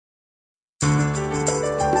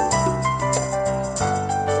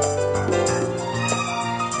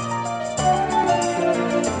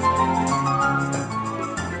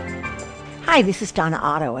Hi, this is Donna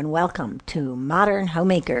Otto, and welcome to Modern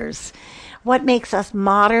Homemakers. What makes us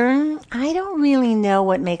modern? I don't really know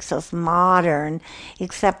what makes us modern,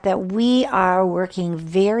 except that we are working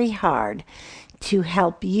very hard to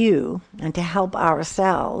help you and to help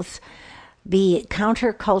ourselves be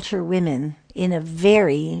counterculture women in a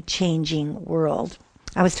very changing world.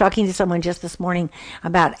 I was talking to someone just this morning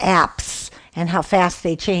about apps and how fast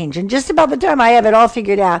they change. And just about the time I have it all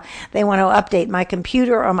figured out, they want to update my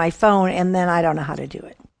computer or my phone, and then I don't know how to do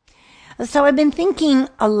it. So I've been thinking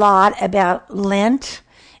a lot about Lent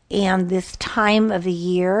and this time of the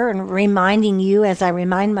year, and reminding you, as I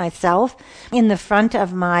remind myself, in the front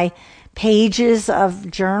of my pages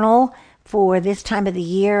of journal for this time of the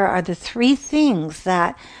year are the three things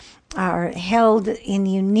that are held in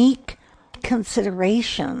unique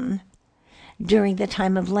consideration during the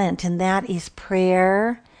time of Lent, and that is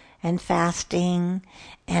prayer and fasting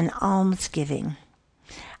and almsgiving.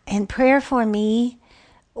 And prayer for me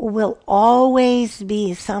will always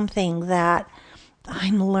be something that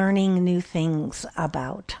I'm learning new things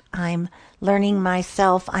about. I'm learning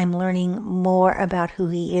myself. I'm learning more about who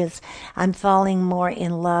He is. I'm falling more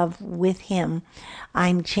in love with Him.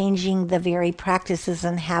 I'm changing the very practices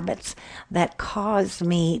and habits that cause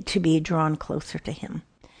me to be drawn closer to Him.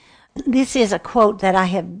 This is a quote that I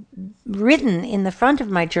have written in the front of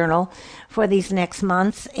my journal for these next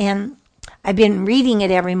months, and I've been reading it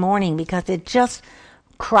every morning because it just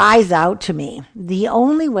cries out to me. The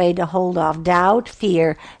only way to hold off doubt,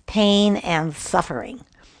 fear, pain, and suffering.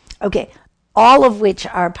 Okay, all of which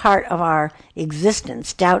are part of our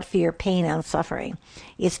existence, doubt, fear, pain, and suffering,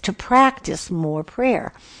 is to practice more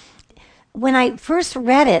prayer. When I first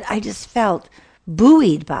read it, I just felt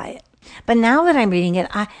buoyed by it. But now that I'm reading it,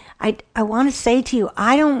 I want to say to you,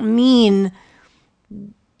 I don't mean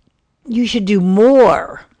you should do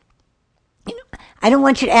more. I don't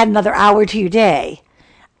want you to add another hour to your day.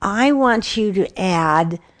 I want you to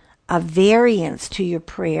add a variance to your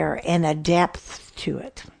prayer and a depth to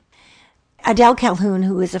it. Adele Calhoun,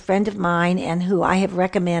 who is a friend of mine and who I have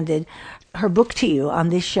recommended her book to you on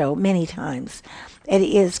this show many times. It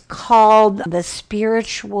is called The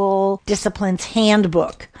Spiritual Disciplines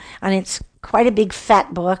Handbook, and it's quite a big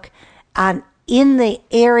fat book. And in the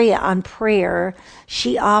area on prayer,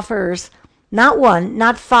 she offers not one,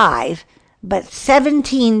 not five, but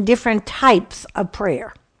 17 different types of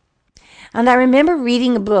prayer. And I remember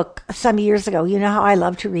reading a book some years ago. You know how I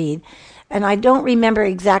love to read. And I don't remember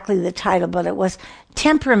exactly the title, but it was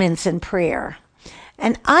Temperaments in Prayer.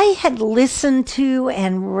 And I had listened to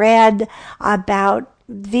and read about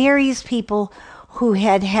various people who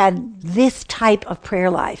had had this type of prayer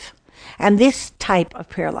life and this type of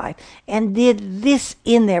prayer life and did this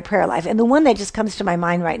in their prayer life. And the one that just comes to my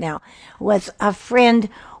mind right now was a friend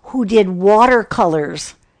who did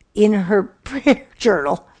watercolors in her prayer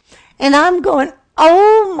journal. And I'm going,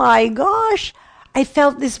 oh my gosh, I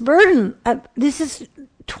felt this burden. This is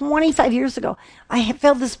 25 years ago. I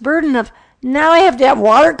felt this burden of, now I have to have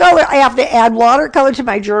watercolor. I have to add watercolor to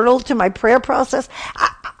my journal, to my prayer process.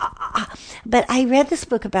 But I read this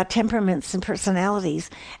book about temperaments and personalities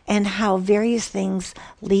and how various things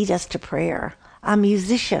lead us to prayer. A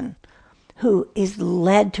musician who is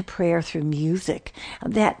led to prayer through music,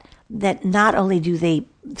 that not only do they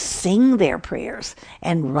sing their prayers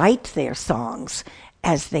and write their songs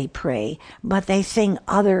as they pray, but they sing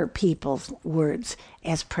other people's words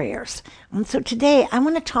as prayers. And so today I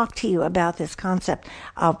want to talk to you about this concept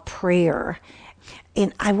of prayer.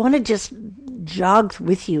 And I want to just jog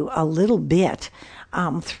with you a little bit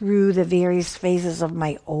through the various phases of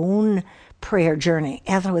my own prayer journey.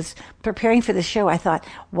 As I was preparing for the show, I thought,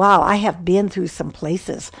 wow, I have been through some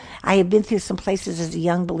places. I have been through some places as a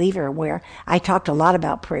young believer where I talked a lot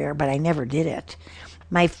about prayer, but I never did it.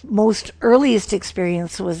 My most earliest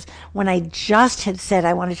experience was when I just had said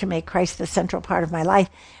I wanted to make Christ the central part of my life.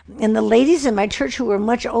 And the ladies in my church, who were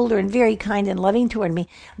much older and very kind and loving toward me,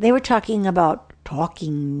 they were talking about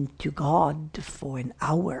talking to God for an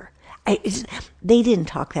hour. They didn't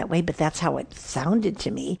talk that way, but that's how it sounded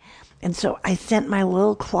to me. And so I sent my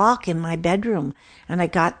little clock in my bedroom, and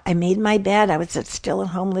I made my bed. I was still at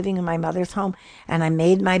home living in my mother's home, and I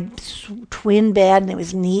made my twin bed, and it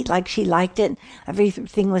was neat like she liked it.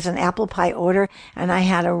 Everything was an apple pie order, and I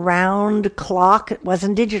had a round clock. It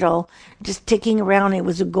wasn't digital, just ticking around. It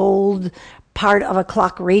was a gold part of a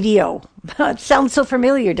clock radio. It sounds so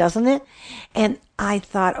familiar, doesn't it? And I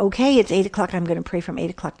thought, okay, it's 8 o'clock. I'm going to pray from 8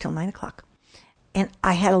 o'clock till 9 o'clock. And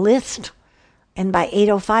I had a list. And by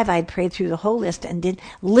 8:05, I'd prayed through the whole list and did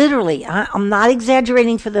literally, I'm not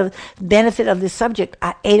exaggerating for the benefit of this subject,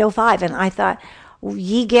 at 8:05. And I thought,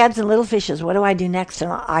 Ye gads and little fishes, what do I do next?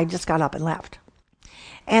 And I just got up and left.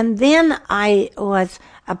 And then I was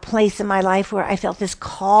a place in my life where I felt this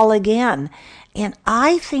call again. And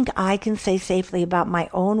I think I can say safely about my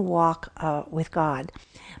own walk with God.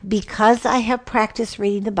 Because I have practiced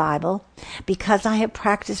reading the Bible, because I have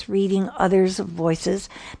practiced reading others' voices,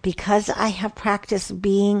 because I have practiced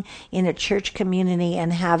being in a church community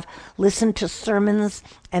and have listened to sermons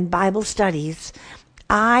and Bible studies,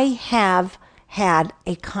 I have had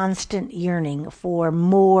a constant yearning for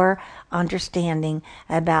more understanding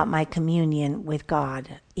about my communion with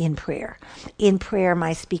God in prayer. In prayer,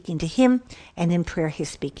 my speaking to Him, and in prayer, His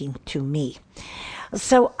speaking to me.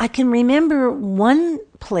 So I can remember one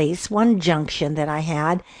place, one junction that I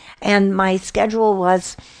had, and my schedule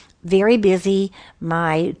was very busy.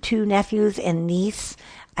 My 2 nephews and niece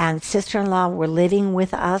and sister-in-law were living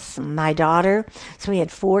with us, my daughter. So we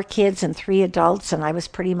had 4 kids and 3 adults, and I was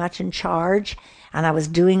pretty much in charge. And I was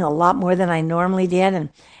doing a lot more than I normally did. And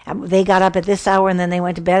they got up at this hour, and then they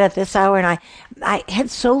went to bed at this hour. And I had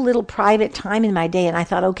so little private time in my day. And I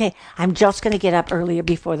thought, okay, I'm just going to get up earlier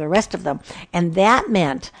before the rest of them. And that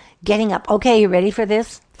meant getting up. Okay, you ready for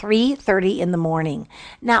this? 3:30 in the morning.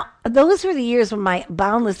 Now, those were the years when my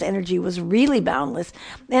boundless energy was really boundless.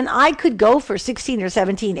 And I could go for 16 or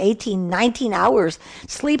 17, 18, 19 hours,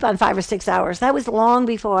 sleep on 5 or 6 hours. That was long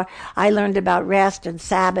before I learned about rest and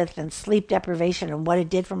Sabbath and sleep deprivation and what it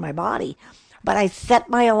did for my body. But I set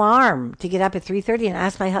my alarm to get up at 3:30 and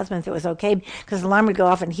asked my husband if it was okay, because the alarm would go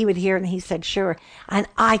off and he would hear it, and he said, sure. And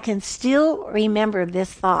I can still remember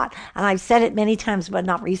this thought. And I've said it many times, but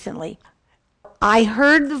not recently. I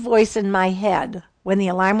heard the voice in my head when the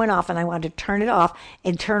alarm went off and I wanted to turn it off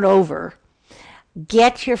and turn over.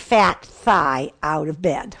 Get your fat thigh out of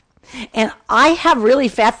bed. And I have really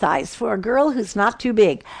fat thighs. For a girl who's not too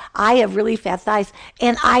big, I have really fat thighs.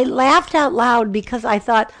 And I laughed out loud because I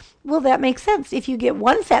thought, well, that makes sense. If you get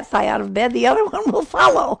one fat thigh out of bed, the other one will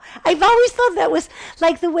follow. I've always thought that was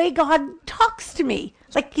like the way God talks to me.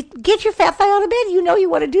 Like, get your fat thigh out of bed. You know you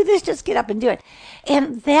want to do this, just get up and do it.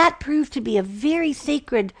 And that proved to be a very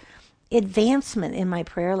sacred advancement in my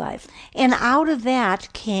prayer life. And out of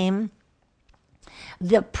that came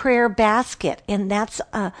the prayer basket. And that's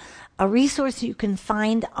a resource you can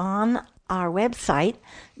find on our website.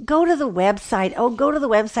 Go to the website. Oh, go to the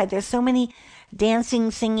website. There's so many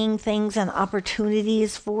dancing, singing things and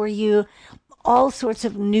opportunities for you. All sorts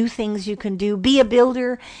of new things you can do. Be a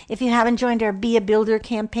builder. If you haven't joined our Be a Builder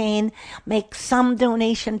campaign, make some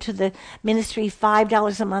donation to the ministry,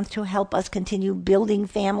 $5 a month, to help us continue building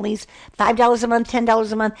families. $5 a month,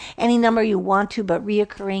 $10 a month, any number you want to, but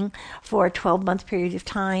reoccurring for a 12-month period of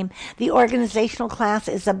time. The organizational class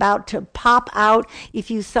is about to pop out.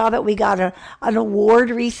 If you saw that we got an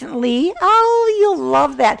award recently, oh, you'll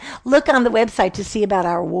love that. Look on the website to see about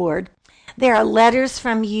our award. There are letters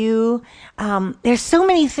from you. There's so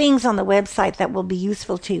many things on the website that will be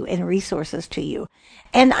useful to you and resources to you.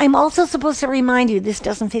 And I'm also supposed to remind you, this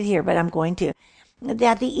doesn't fit here, but I'm going to,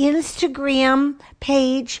 that the Instagram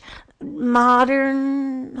page,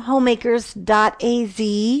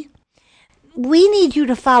 modernhomemakers.az, we need you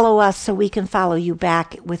to follow us so we can follow you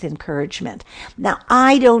back with encouragement. Now,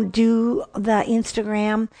 I don't do the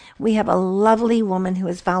Instagram. We have a lovely woman who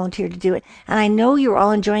has volunteered to do it. And I know you're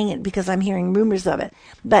all enjoying it because I'm hearing rumors of it.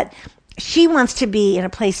 But she wants to be in a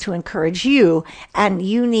place to encourage you, and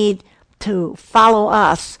you need to follow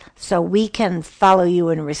us so we can follow you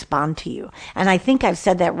and respond to you. And I think I've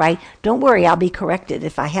said that right. Don't worry, I'll be corrected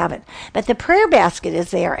if I haven't. But the prayer basket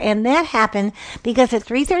is there, and that happened because at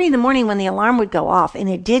 3:30 in the morning when the alarm would go off, and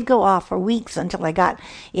it did go off for weeks until I got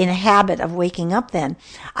in a habit of waking up then,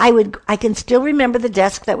 I can still remember the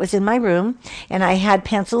desk that was in my room, and I had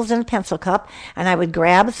pencils and a pencil cup, and I would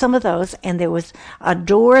grab some of those, and there was a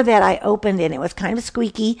door that I opened, and it was kind of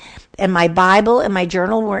squeaky, and my Bible and my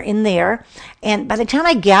journal were in there. And by the time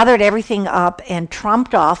I gathered everything up and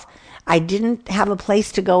trumped off, I didn't have a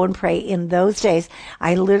place to go and pray in those days.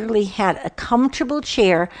 I literally had a comfortable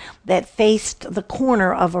chair that faced the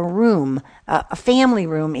corner of a room, a family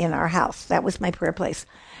room in our house. That was my prayer place.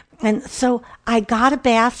 And so I got a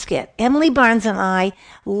basket. Emily Barnes and I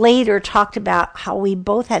later talked about how we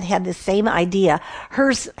both had the same idea.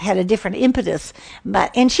 Hers had a different impetus,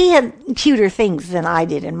 and she had cuter things than I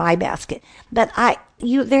did in my basket. But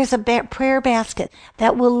there's a prayer basket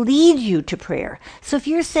that will lead you to prayer. So if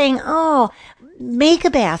you're saying, make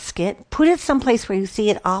a basket, put it someplace where you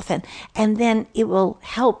see it often, and then it will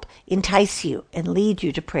help entice you and lead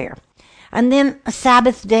you to prayer. And then a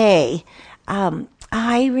Sabbath day,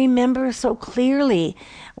 I remember so clearly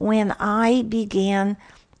when I began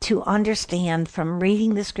to understand from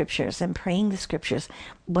reading the scriptures and praying the scriptures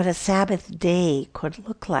what a Sabbath day could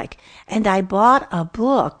look like. And I bought a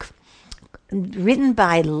book written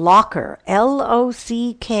by Locker, Lockyer,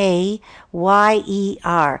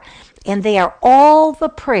 and they are all the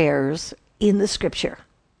prayers in the scripture.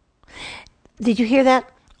 Did you hear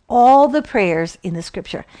that? All the prayers in the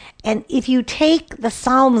scripture. And if you take the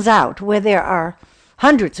Psalms out, where there are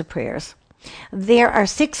hundreds of prayers, there are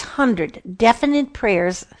 600 definite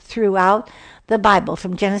prayers throughout the Bible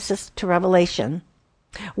from Genesis to Revelation,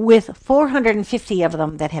 with 450 of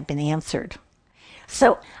them that have been answered.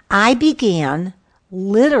 So I began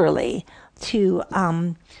literally to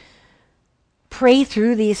pray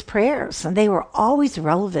through these prayers, and they were always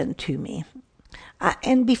relevant to me.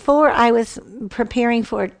 And before I was preparing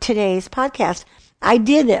for today's podcast, I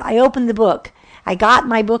did it. I opened the book. I got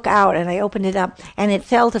my book out and I opened it up, and it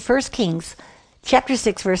fell to 1 Kings chapter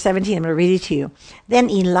 6, verse 17. I'm going to read it to you. Then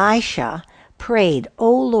Elisha prayed, "O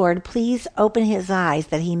Lord, please open his eyes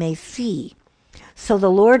that he may see." So the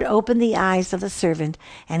Lord opened the eyes of the servant,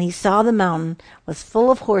 and he saw the mountain was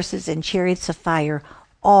full of horses and chariots of fire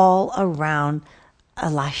all around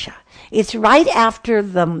Elisha. It's right after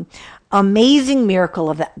the amazing miracle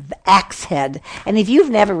of the axe head. And if you've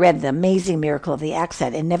never read the amazing miracle of the axe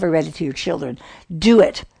head and never read it to your children, do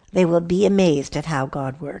it. They will be amazed at how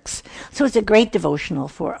God works. So it's a great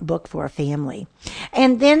devotional book for a family.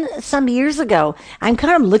 And then some years ago, I'm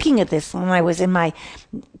kind of looking at this when I was in my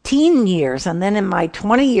teen years, and then in my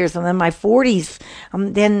 20 years, and then my 40s,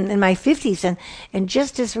 then in my 50s. And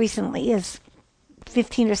just as recently as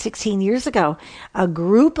 15 or 16 years ago, a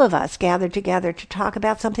group of us gathered together to talk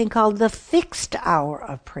about something called the fixed hour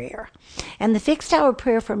of prayer. And the fixed hour of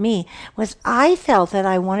prayer for me was, I felt that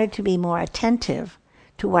I wanted to be more attentive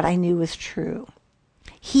to what I knew was true.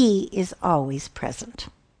 He is always present.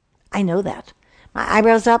 I know that. My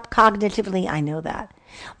eyebrows up cognitively, I know that.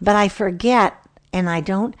 But I forget, and I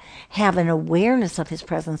don't have an awareness of his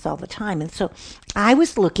presence all the time. And so I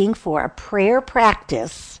was looking for a prayer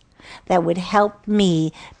practice that would help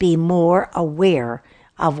me be more aware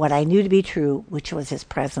of what I knew to be true, which was his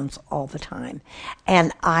presence all the time.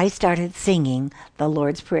 And I started singing the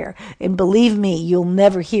Lord's Prayer. And believe me, you'll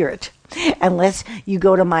never hear it unless you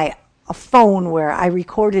go to my phone, where I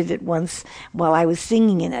recorded it once while I was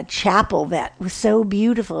singing in a chapel that was so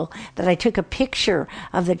beautiful that I took a picture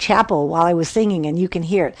of the chapel while I was singing, and you can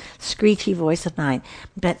hear it, screechy voice of mine.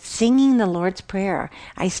 But singing the Lord's Prayer,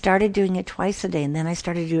 I started doing it twice a day, and then I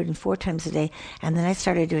started doing it 4 times a day, and then I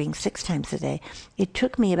started doing 6 times a day. It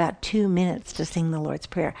took me about 2 minutes to sing the Lord's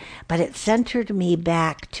Prayer, but it centered me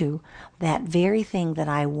back to that very thing that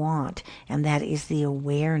I want, and that is the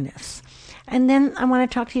awareness. And then I want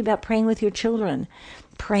to talk to you about praying with your children.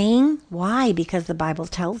 Praying, why? Because the Bible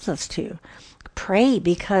tells us to. Pray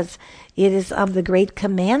because it is of the great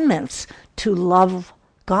commandments to love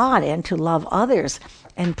God and to love others.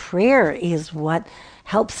 And prayer is what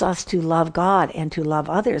helps us to love God and to love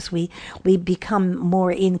others. We become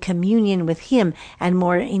more in communion with him and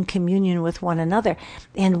more in communion with one another.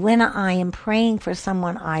 And when I am praying for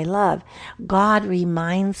someone I love, God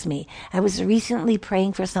reminds me. I was recently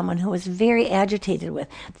praying for someone who was very agitated with,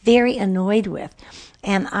 very annoyed with.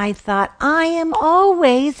 And I thought, I am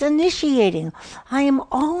always initiating. I am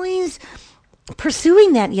always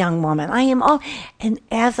pursuing that young woman. And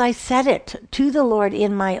as I said it to the Lord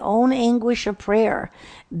in my own anguish of prayer,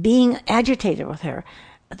 being agitated with her,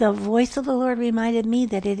 the voice of the Lord reminded me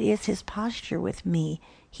that it is his posture with me.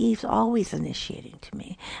 He's always initiating to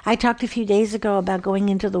me. I talked a few days ago about going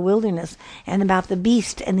into the wilderness and about the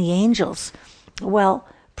beast and the angels. Well,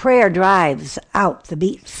 prayer drives out the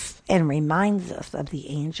beasts and reminds us of the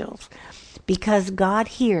angels. Because God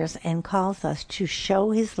hears and calls us to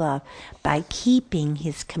show his love by keeping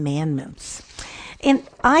his commandments. And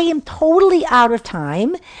I am totally out of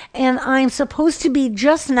time, and I'm supposed to be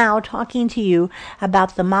just now talking to you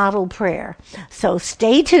about the model prayer. So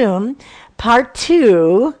stay tuned, part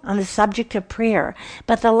 2 on the subject of prayer.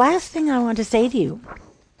 But the last thing I want to say to you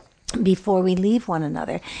before we leave one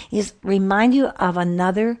another is remind you of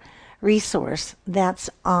another resource that's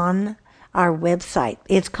on our website.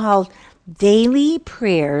 It's called Daily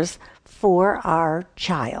Prayers for Our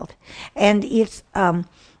Child. And it's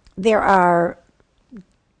there are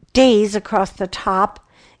days across the top.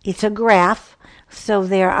 It's a graph. So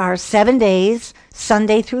there are 7 days,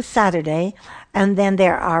 Sunday through Saturday, and then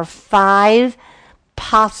there are 5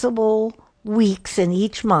 possible weeks in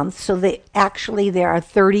each month. So there are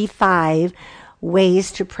 35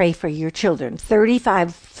 ways to pray for your children.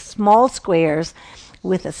 35 small squares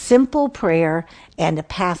with a simple prayer and a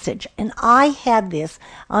passage. And I had this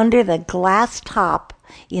under the glass top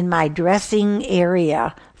in my dressing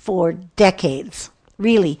area for decades,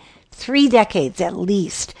 really 3 decades at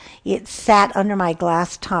least. It sat under my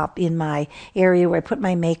glass top in my area where I put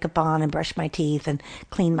my makeup on and brush my teeth and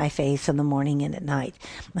clean my face in the morning and at night.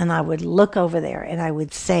 And I would look over there and I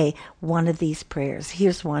would say one of these prayers.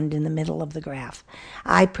 Here's one in the middle of the graph.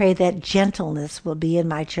 I pray that gentleness will be in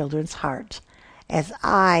my children's heart as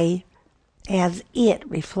it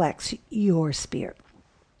reflects your spirit.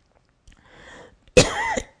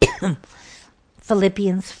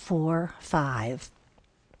 Philippians 4:5.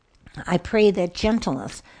 I pray that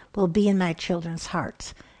gentleness will be in my children's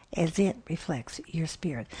hearts as it reflects your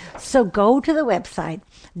spirit. So go to the website,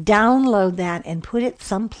 download that, and put it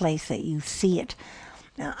someplace that you see it.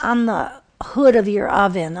 On the hood of your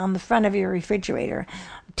oven, on the front of your refrigerator.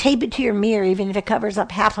 Tape it to your mirror, even if it covers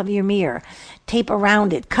up half of your mirror. Tape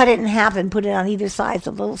around it. Cut it in half and put it on either side of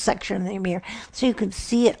the little section of your mirror so you can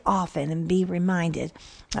see it often and be reminded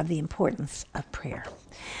of the importance of prayer.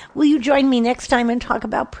 Will you join me next time and talk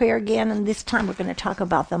about prayer again? And this time we're going to talk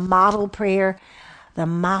about the model prayer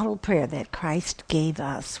that Christ gave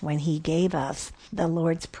us when he gave us the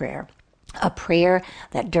Lord's Prayer. A prayer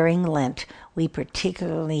that during Lent we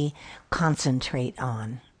particularly concentrate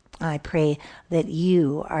on. I pray that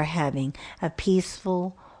you are having a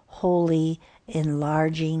peaceful, holy,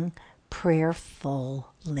 enlarging, prayerful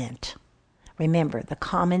Lent. Remember, the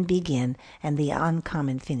common begin and the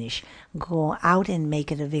uncommon finish. Go out and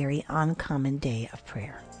make it a very uncommon day of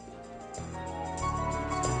prayer.